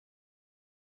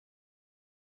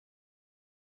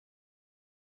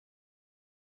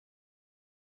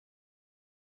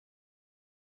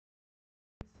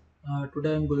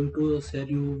Today I'm going to share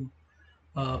you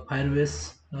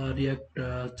Firebase React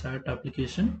Chat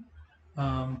application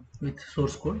with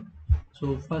source code.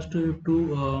 So first we have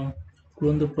to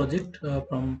clone the project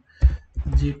from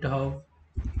github.com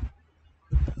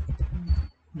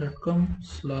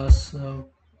slash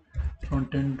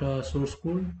frontend source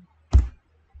code.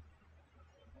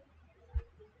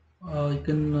 You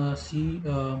can see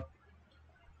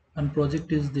one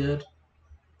project is there.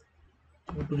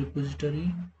 Go to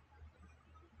repository.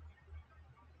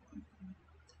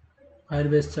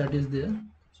 Firebase Chat is there.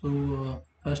 So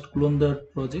first clone the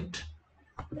project.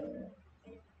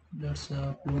 Let's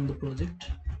clone the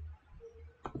project.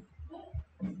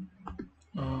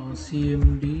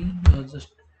 cmd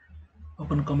just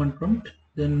open command prompt,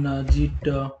 then git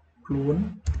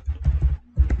clone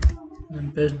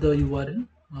and paste the URL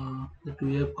that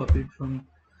we have copied from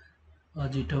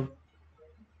github.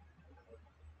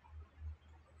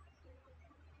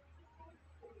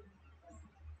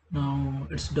 Now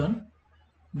it's done.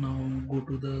 Now go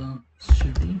to the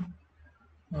cd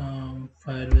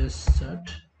Firebase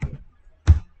Chat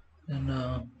and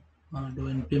do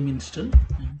npm install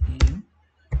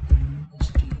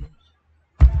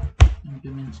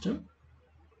npm install.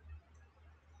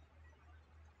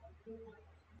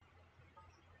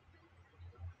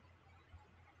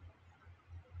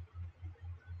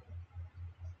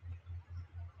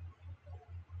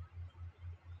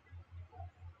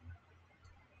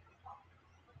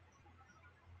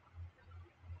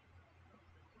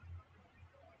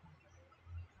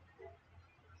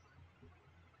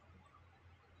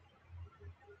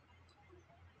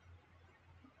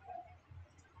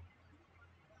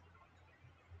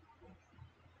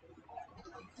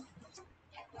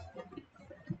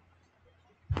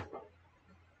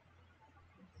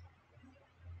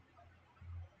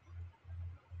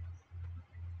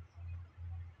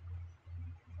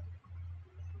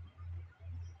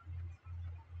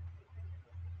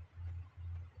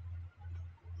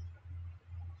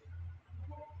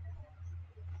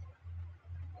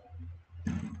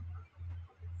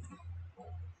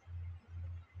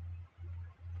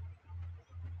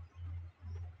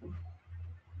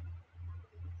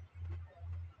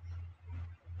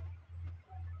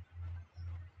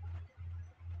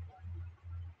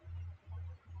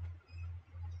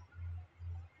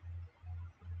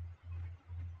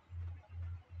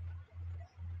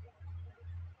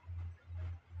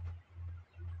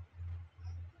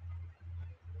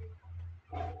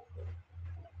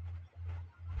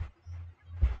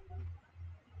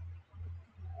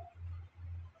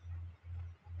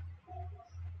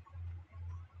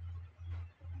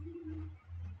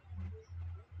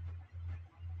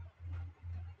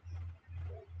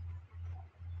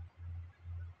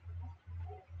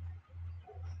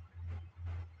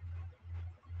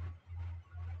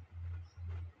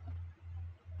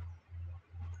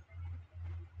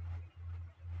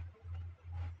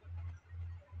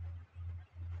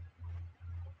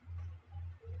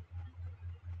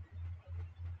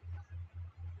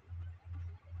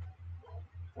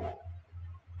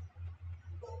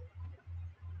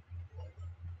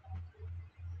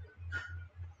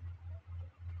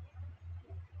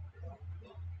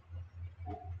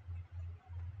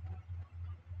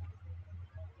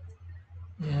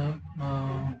 Yeah,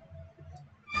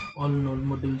 all node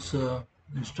modules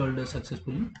installed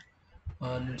successfully.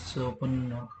 Let's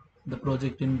open the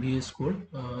project in VS Code.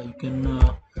 You can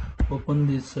open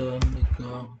this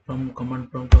from command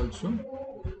prompt also.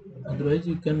 Otherwise,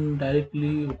 you can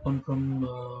directly open from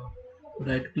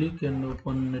right click and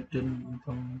open it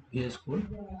from VS Code.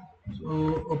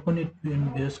 So open it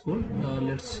in VS Code.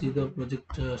 Let's see the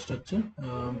project structure.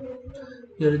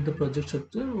 Here is the project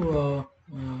structure.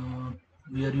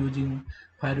 We are using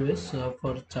Firebase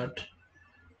for chat.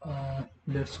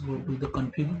 Let's go to the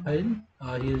config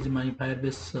file. Here is my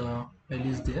Firebase file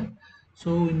is there.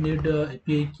 So we need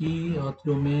API key,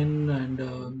 domain, and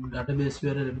database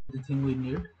where everything we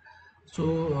need. So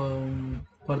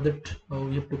for that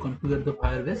we have to configure the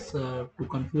Firebase. To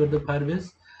configure the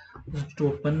Firebase, just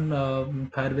open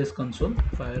Firebase console.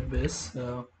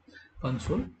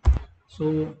 Console.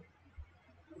 So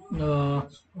to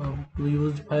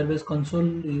use Firebase console,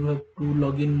 you have to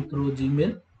log in through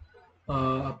Gmail.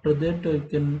 After that, you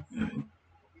can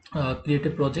create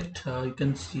a project. You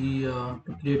can see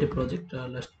to create a project.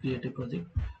 Let's create a project.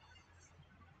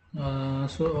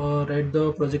 So write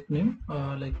the project name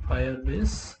like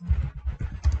Firebase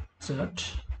Chat.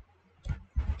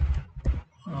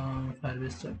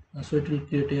 Firebase Chat. So it will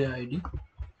create a ID,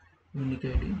 unique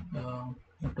ID.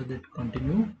 After that,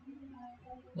 continue.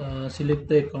 select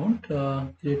the account,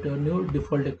 create a new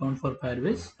default account for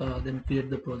Firebase, then create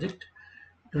the project.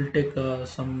 It will take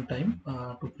some time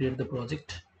to create the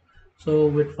project, so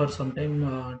wait for some time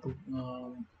to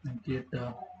create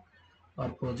our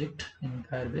project in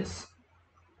Firebase.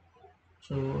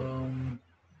 So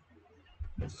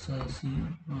let's see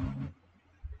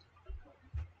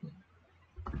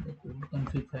the code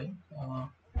config file,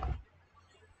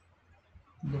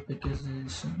 the package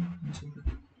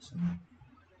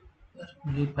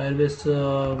the Firebase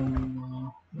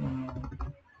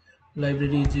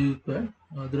library is required,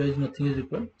 otherwise nothing is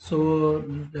required. So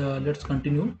let's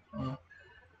continue.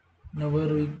 Now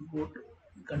we go to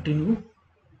continue.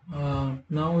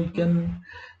 Now we can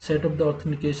set up the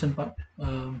authentication part.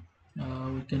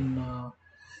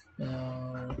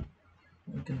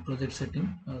 We can project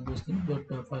setting those things,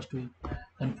 but first we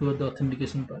configure the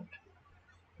authentication part.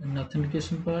 In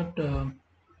authentication part,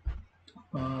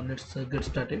 let's get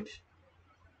started.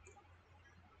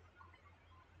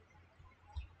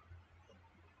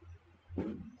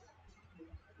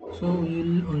 So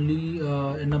we'll only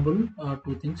enable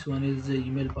two things. One is the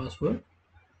email password,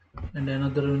 and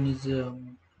another one is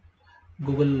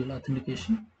Google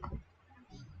authentication.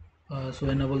 So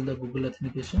enable the Google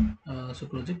authentication. So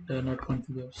project not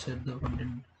configure, set the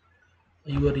content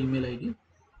your email ID.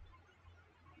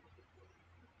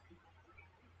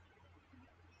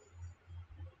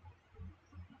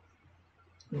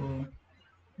 So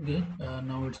okay,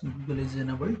 now it's Google is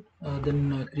enabled.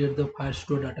 Then create the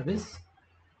Firestore database.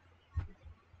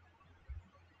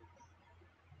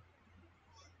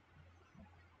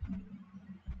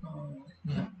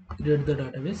 Yeah, create the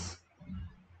database.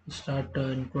 Start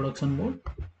in production mode.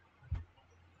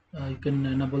 You can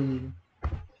enable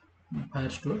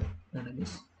Firestore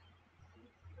database.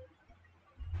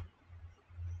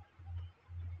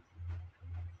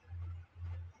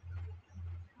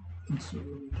 So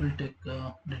it will take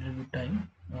a little bit time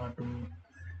to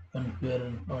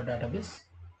configure our database.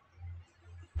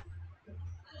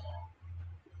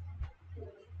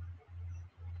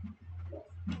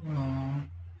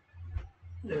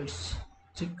 Let's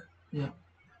check. Yeah,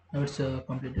 now it's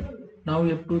completed. Now we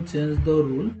have to change the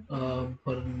rule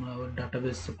for our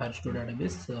database, Firestore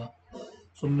database.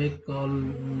 So make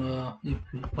all if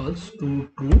false to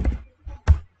true,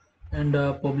 and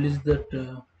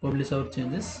publish our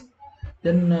changes.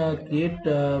 Then create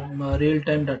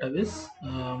real-time database.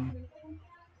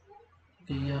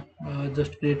 Okay, yeah,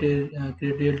 just create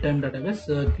real-time database.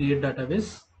 Create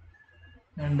database,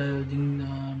 and using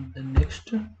the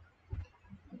next,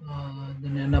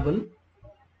 then enable.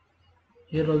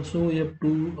 Here also we have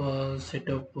to set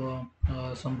up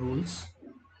some rules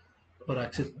for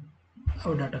access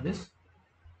our database.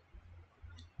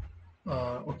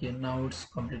 Okay, now it's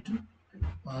completed.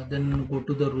 Then go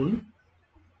to the rule,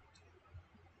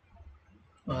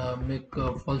 make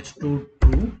false to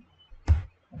true,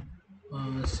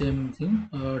 same thing,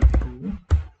 true,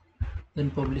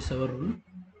 then publish our rule.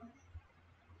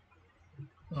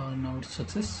 Now it's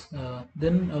success.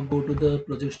 Then go to the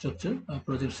project structure,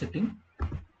 project setting.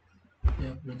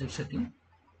 Yeah, project setting.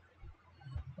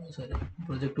 Sorry,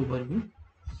 project overview.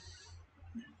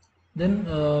 Then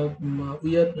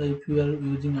we are, if you are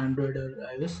using Android or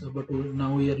iOS, but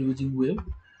now we are using web.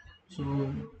 So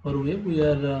for web we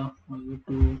are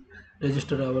to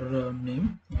register our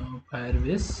name,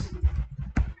 Firebase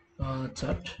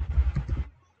chat.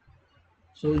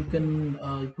 So you can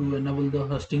to enable the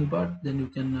hosting part, then you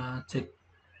can check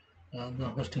the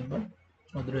hosting part,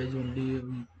 otherwise only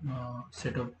we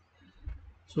set up.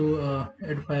 So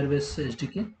add Firebase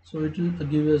SDK, so it will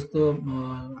give us the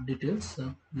details,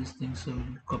 these things. So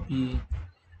we'll copy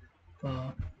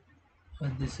uh,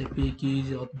 this API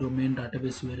keys or domain,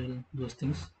 database URL, those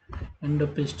things, and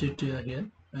paste it here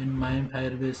in my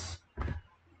Firebase.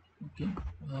 Okay,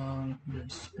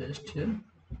 let's paste here.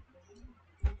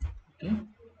 Okay,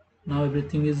 now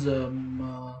everything is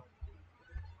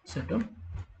set up.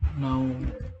 Now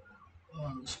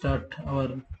start our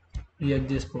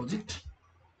React.js project.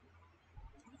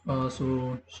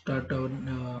 So start our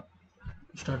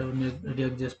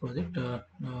React.js project.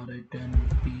 Right, 10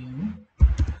 p.m.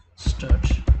 start.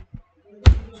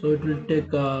 So it will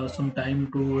take some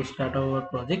time to start our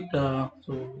project.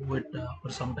 So wait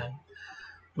for some time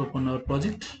to open our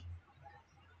project.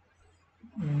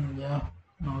 Yeah,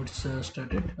 now it's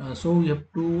started. So we have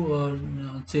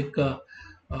to check to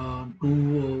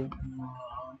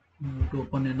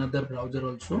open another browser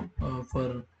also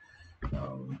for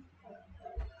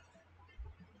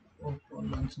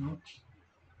open launch now.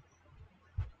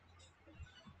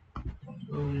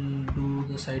 So we'll do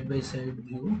the side by side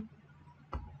view.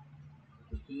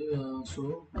 Okay,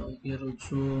 here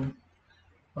also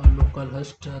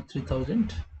localhost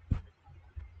 3000.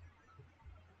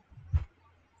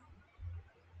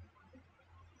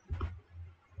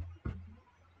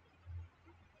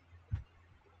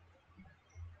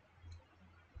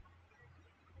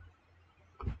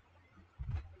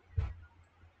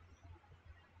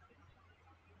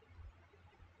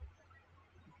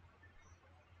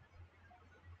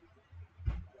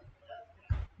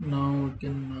 Now we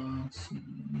can see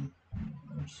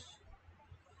it's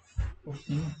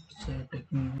opening.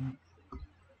 Taking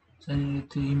sign in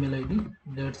with email ID.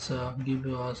 Let's give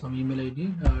some email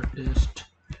ID. Test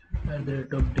at the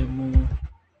rate of demo.com,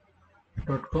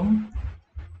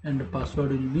 and the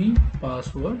password will be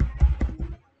password.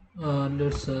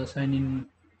 Let's sign in.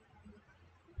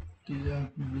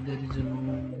 Maybe there is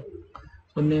no.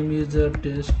 So name is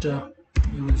test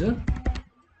user.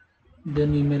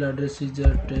 Then email address is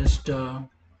test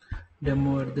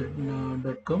demo at the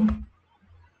 .com.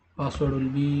 Password will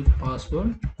be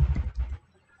password.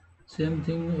 Same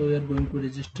thing, we are going to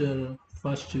register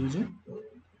first user,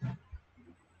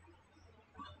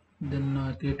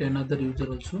 then create another user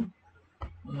also.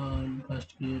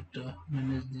 First create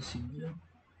manage this user.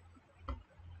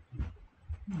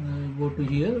 Go to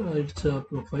here, it's a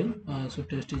profile. So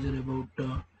test user about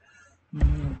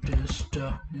test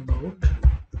about,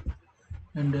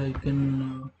 and you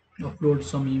can upload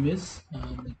some image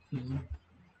like here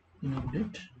in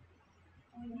update.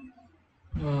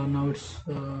 Now it's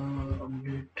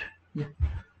update. Yeah,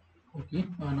 okay.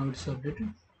 Now it's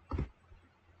updated.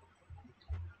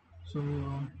 So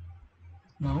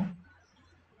now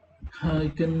you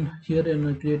can here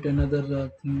and create another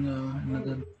thing,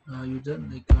 another user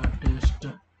like test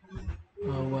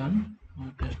one,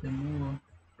 test demo,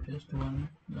 test one.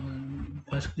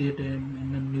 First create a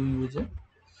new user,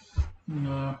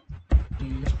 uh,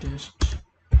 test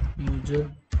user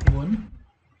one,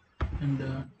 and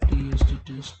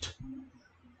test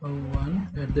one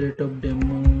at the rate of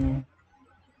demo.com.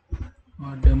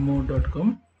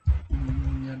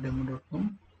 Yeah,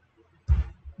 demo.com.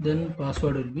 Then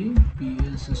password will be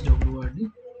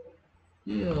psswrd.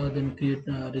 Yeah, then create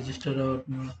register our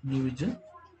new user.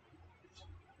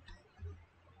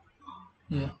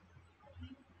 Yeah,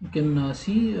 you can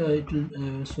see it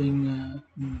will showing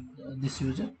this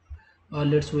user.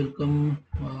 Let's welcome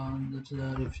that's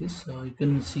refresh. You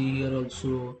can see here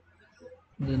also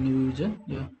the new user.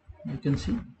 Yeah, you can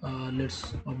see.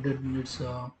 Let's update its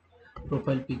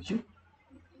profile picture.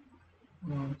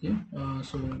 Okay,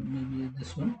 so maybe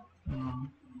this one. uh,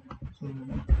 so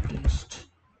test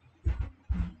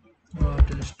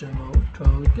test about,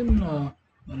 we can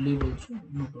leave also,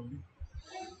 no problem.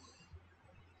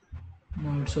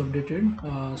 Now it's updated.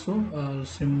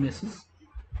 Send message,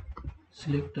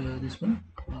 select this one.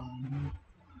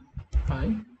 Hi,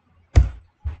 you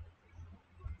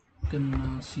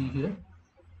can see here.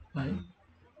 Hi,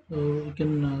 so you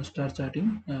can start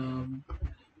chatting.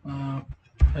 Uh,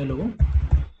 Hello,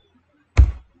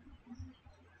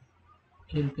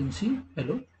 here you can see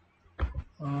hello.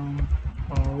 How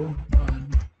are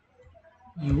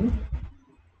you?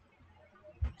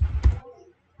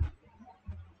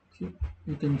 So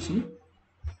you can see.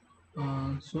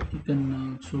 So you can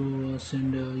also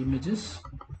send images.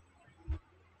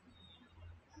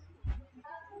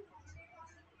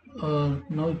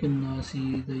 Now you can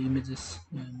see the images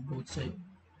on both sides.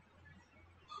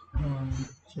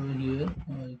 So here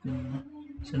you can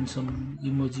send some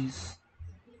emojis.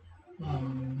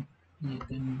 You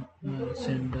can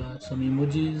send some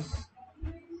emojis.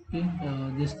 Okay,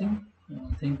 this thing.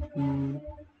 Thank you.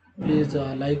 Please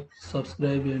like,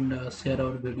 subscribe, and share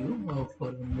our video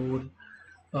for more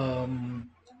um,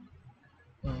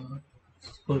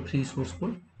 for free source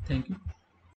code. Thank you.